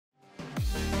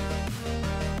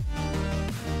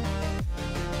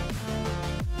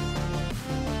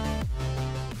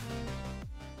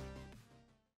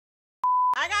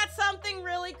something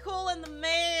really cool in the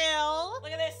mail.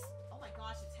 Look at this. Oh my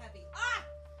gosh, it's heavy. Ah!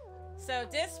 So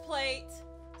DISPLATE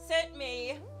sent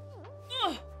me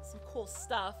some cool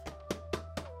stuff.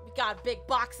 We got a big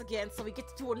box again, so we get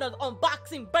to do another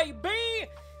unboxing, baby!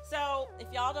 So, if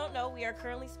y'all don't know, we are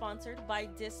currently sponsored by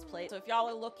DISPLATE. So if y'all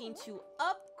are looking to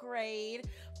upgrade,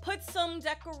 put some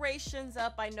decorations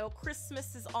up, I know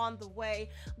Christmas is on the way,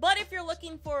 but if you're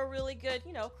looking for a really good,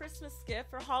 you know, Christmas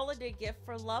gift or holiday gift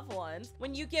for loved ones,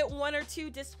 when you get 1 or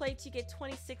 2 DISPLATEs, you get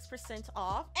 26%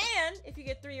 off. And if you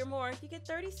get 3 or more, you get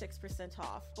 36%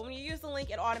 off. But when you use the link,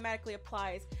 it automatically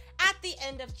applies at the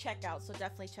end of checkout, so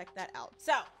definitely check that out.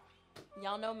 So,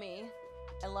 y'all know me.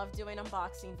 I love doing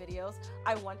unboxing videos.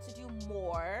 I want to do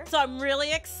more. So I'm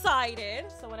really excited.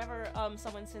 So whenever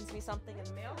someone sends me something in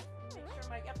the mail, make sure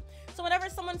my, yep. So whenever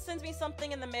someone sends me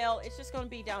something in the mail, it's just gonna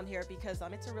be down here because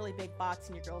it's a really big box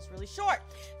and your girl's really short.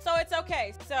 So it's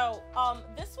okay. So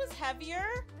this was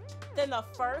heavier than the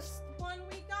first one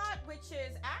we got, which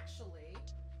is actually,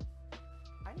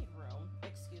 I need room,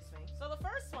 excuse me. So the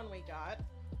first one we got,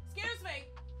 excuse me,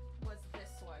 was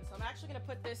this one. So I'm actually gonna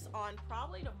put this on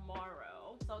probably tomorrow.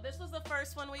 So this was the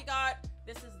first one we got.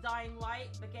 This is Dying Light.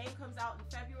 The game comes out in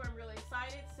February. I'm really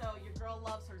excited. So your girl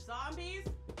loves her zombies.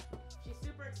 She's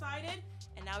super excited.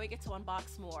 And now we get to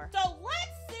unbox more. So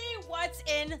let's see what's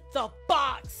in the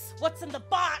box. What's in the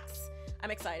box? I'm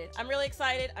excited. I'm really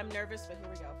excited. I'm nervous, but here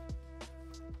we go.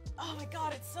 Oh my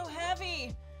God, it's so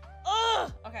heavy.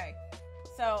 Ugh. Okay.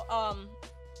 So,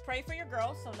 pray for your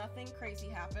girl so nothing crazy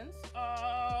happens.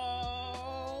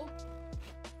 Oh.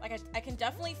 Like, I can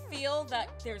definitely feel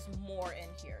that there's more in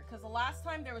here because the last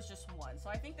time there was just one. So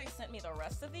I think they sent me the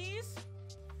rest of these.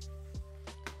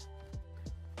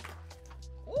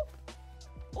 Ooh.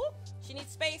 Ooh. She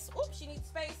needs space. Ooh, she needs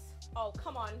space. Oh,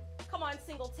 come on. Come on,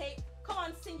 single tape. Come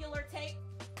on, singular tape.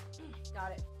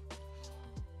 Got it.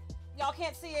 Y'all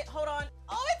can't see it. Hold on.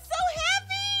 Oh, it's so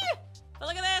heavy! But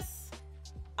look at this.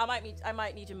 I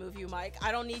might need to move you, Mike.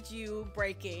 I don't need you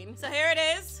breaking. So here it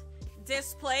is.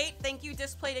 DISPLATE. Thank you,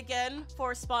 DISPLATE, again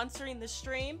for sponsoring the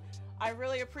stream. I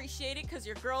really appreciate it because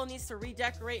your girl needs to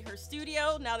redecorate her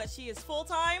studio now that she is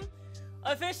full-time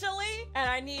officially. And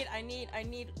I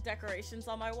need decorations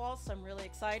on my walls, so I'm really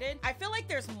excited. I feel like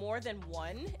there's more than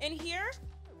one in here.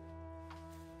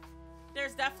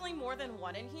 There's definitely more than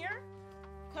one in here.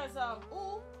 Cause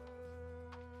ooh.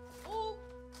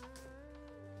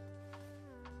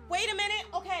 Wait a minute.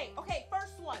 Okay,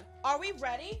 first one. Are we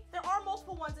ready? There are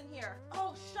multiple ones in here.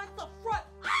 Oh, shut the front.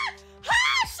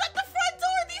 Shut the front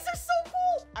door. These are so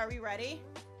cool. Are we ready?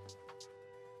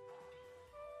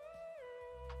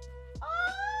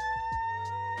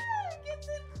 It gets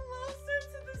in closer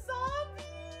to the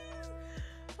zombies.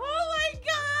 Oh my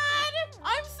God.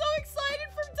 I'm so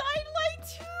excited for Dying Light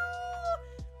 2.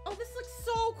 Oh, this looks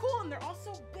so cool. And they're all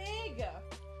so big.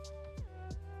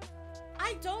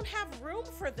 I don't have room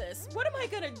for this. What am I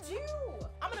gonna do?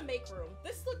 I'm gonna make room.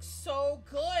 This looks so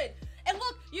good. And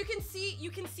look, you can see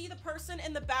the person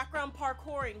in the background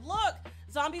parkouring. Look,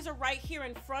 zombies are right here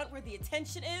in front where the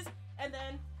attention is, and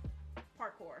then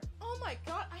parkour. Oh my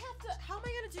God, how am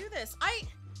I gonna do this?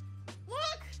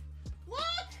 Look!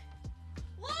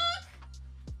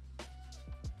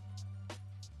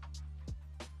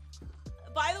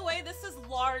 By the way, this is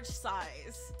large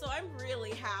size, so I'm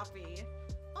really happy.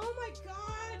 Oh my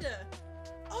God!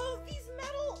 Oh, these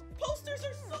metal posters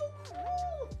are so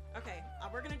cool! Okay,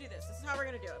 we're gonna do this. This is how we're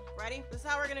gonna do it. Ready? This is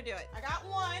how we're gonna do it. I got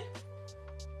one.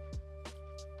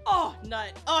 Oh,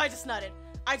 nut. Oh, I just nutted.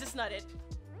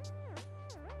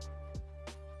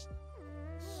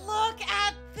 Look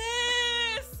at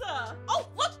this! Oh,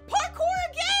 look! Parkour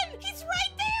again! He's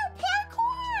right there!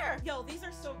 Parkour! Yo, these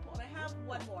are so cool. And I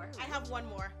have one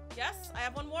more. Yes? I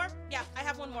have one more? Yeah, I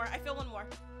have one more. I feel one more.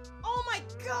 Oh my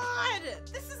God!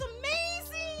 This is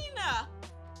amazing!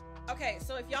 Okay,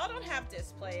 so if y'all don't have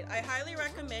DISPLATE, I highly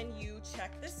recommend you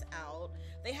check this out.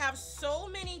 They have so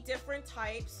many different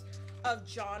types of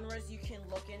genres you can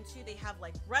look into. They have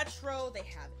like retro, they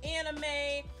have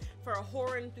anime. For a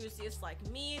horror enthusiast like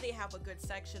me, they have a good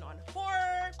section on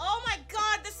horror. Oh my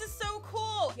God, this is so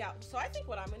cool! Yeah, so I think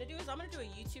what I'm gonna do is I'm gonna do a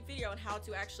YouTube video on how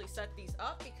to actually set these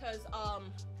up because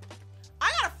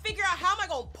I gotta figure out how am I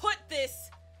gonna put this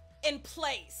in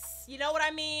place. You know what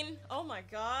I mean? Oh my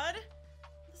God.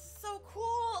 This is so cool.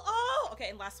 Oh, okay,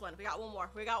 and last one. We got one more.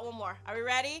 Are we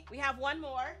ready? We have one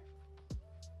more.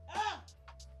 Ah.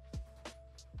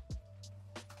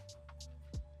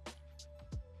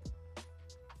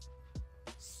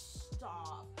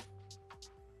 Stop.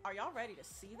 Are y'all ready to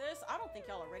see this? I don't think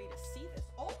y'all are ready to see this.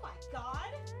 Oh my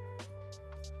God.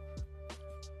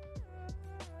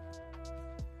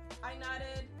 I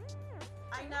nutted.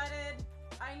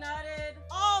 I nutted.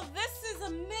 Oh, this is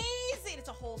amazing. It's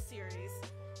a whole series.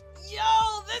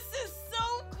 Yo, this is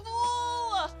so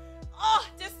cool. Oh,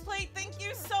 DISPLATE, thank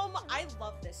you so much. I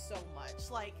love this so much.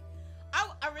 Like, I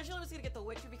originally was gonna get The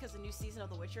Witcher because the new season of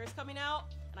The Witcher is coming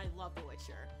out, and I love The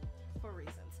Witcher for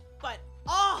reasons. But,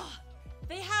 oh,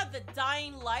 they had the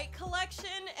Dying Light collection,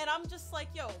 and I'm just like,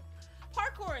 yo,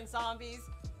 parkour and zombies,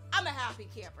 I'm a happy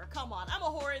camper. Come on, I'm a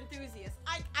horror enthusiast.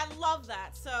 I love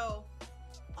that. So,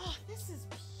 oh, this is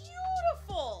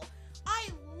beautiful. I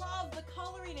love the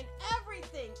coloring and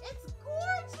everything. It's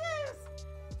gorgeous.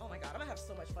 Oh my God, I'm gonna have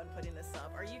so much fun putting this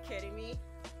up. Are you kidding me?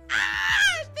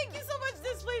 Ah! Thank you so much,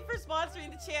 DISPLATE, for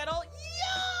sponsoring the channel.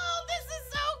 Yo!